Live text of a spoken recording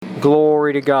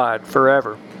Glory to God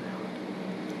forever.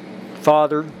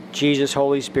 Father, Jesus,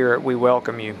 Holy Spirit, we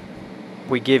welcome you.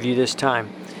 We give you this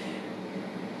time.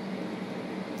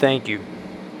 Thank you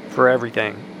for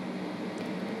everything.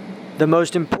 The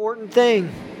most important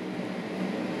thing,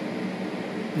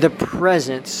 the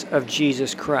presence of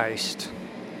Jesus Christ.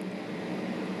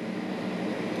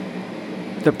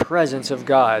 The presence of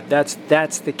God. That's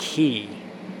the key.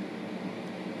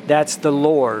 That's the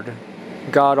Lord,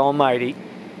 God Almighty,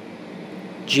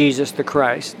 Jesus the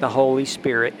Christ, the Holy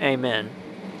Spirit. Amen.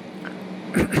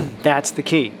 That's the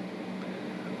key.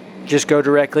 Just go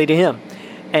directly to Him.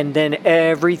 And then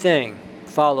everything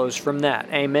follows from that.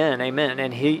 Amen. Amen.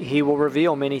 And He will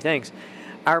reveal many things.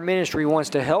 Our ministry wants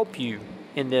to help you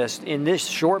in this. In this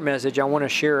short message, I want to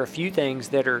share a few things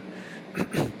that are,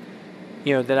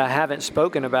 that I haven't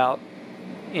spoken about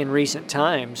in recent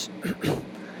times.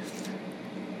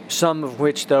 Some of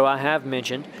which, though, I have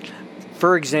mentioned.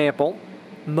 For example,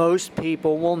 most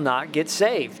people will not get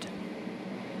saved.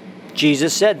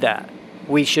 Jesus said that.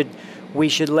 We should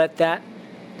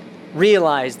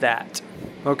realize that.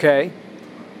 Okay?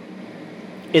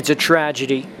 It's a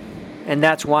tragedy. And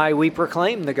that's why we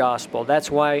proclaim the gospel. That's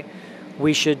why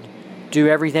we should do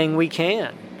everything we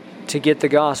can to get the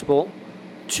gospel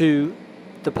to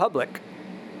the public.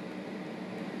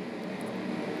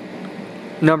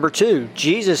 Number 2,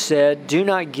 Jesus said, do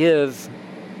not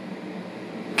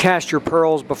cast your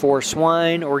pearls before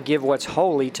swine or give what's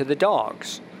holy to the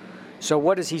dogs. So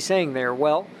what is He saying there?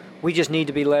 Well, we just need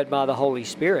to be led by the Holy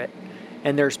Spirit.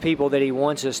 And there's people that He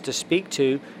wants us to speak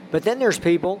to. But then there's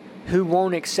people who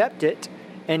won't accept it.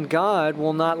 And God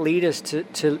will not lead us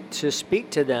to speak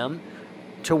to them,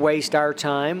 to waste our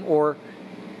time or,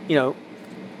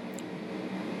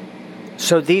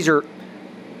 So these are,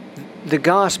 the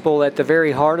gospel, at the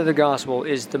very heart of the gospel,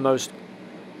 is the most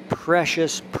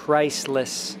precious,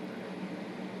 priceless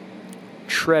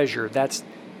treasure. That's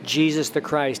Jesus the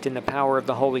Christ in the power of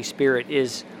the Holy Spirit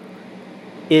is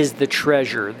the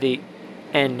treasure. The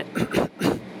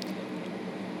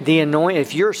anointing,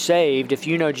 if you're saved, if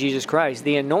you know Jesus Christ,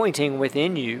 the anointing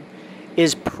within you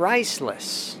is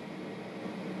priceless.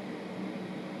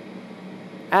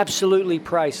 Absolutely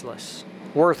priceless.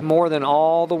 Worth more than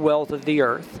all the wealth of the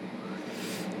earth.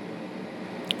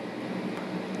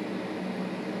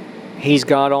 He's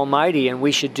God Almighty, and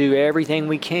we should do everything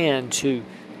we can to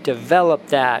develop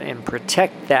that and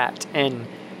protect that and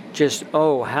just,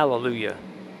 hallelujah.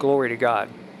 Glory to God.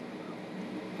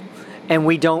 And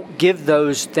we don't give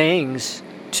those things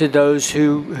to those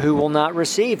who will not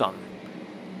receive them.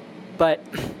 But,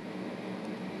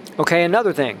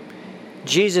 another thing.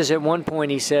 Jesus at one point,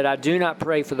 He said, I do not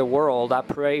pray for the world. I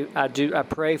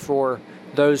pray for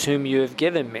those whom you have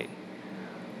given me.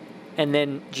 And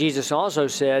then Jesus also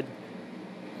said,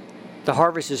 the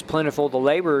harvest is plentiful, the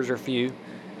laborers are few.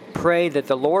 Pray that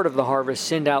the Lord of the harvest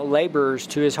send out laborers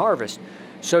to His harvest.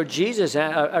 So Jesus,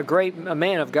 a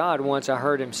man of God, once I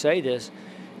heard him say this,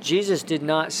 Jesus did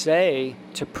not say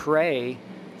to pray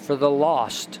for the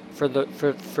lost,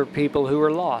 for people who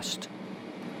are lost.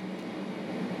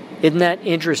 Isn't that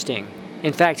interesting?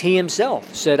 In fact, He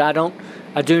Himself said, I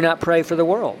do not pray for the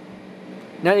world.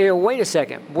 Now, wait a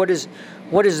second. What does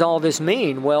all this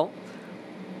mean? Well,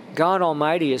 God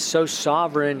Almighty is so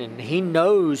sovereign, and He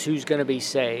knows who's going to be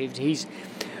saved.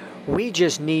 We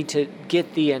just need to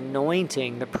get the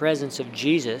anointing, the presence of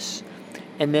Jesus,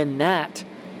 and then that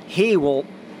He will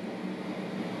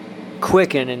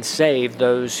quicken and save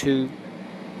those who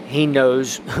He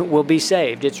knows will be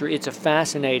saved. It's a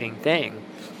fascinating thing.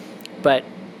 But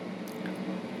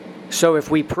so if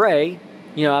we pray,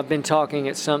 I've been talking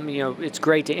at some, it's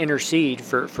great to intercede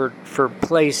for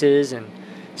places and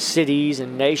cities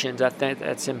and nations. I think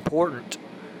that's important.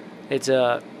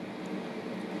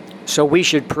 So we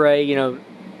should pray, and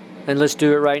let's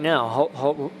do it right now.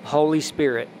 Holy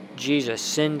Spirit, Jesus,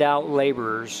 send out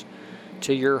laborers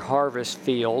to your harvest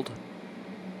field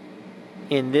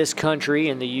in this country,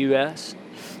 in the U.S.,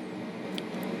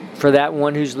 for that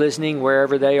one who's listening,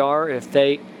 wherever they are, if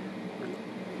they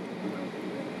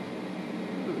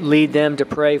lead them to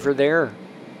pray for their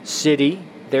city,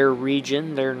 their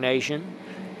region, their nation,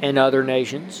 and other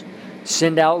nations.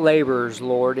 Send out laborers,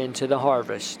 Lord, into the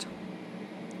harvest.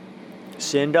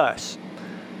 Send us.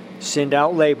 Send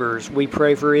out laborers. We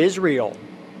pray for Israel.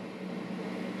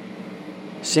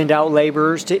 Send out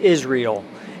laborers to Israel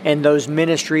and those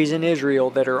ministries in Israel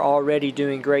that are already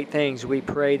doing great things. We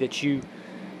pray that you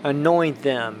anoint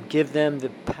them. Give them the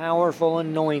powerful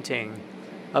anointing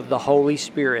of the Holy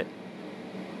Spirit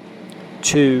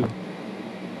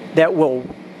that will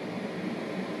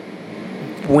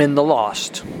win the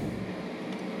lost.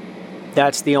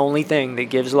 That's the only thing that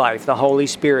gives life. The Holy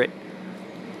Spirit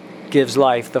gives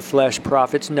life. The flesh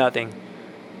profits nothing.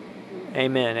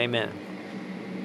 Amen. Amen.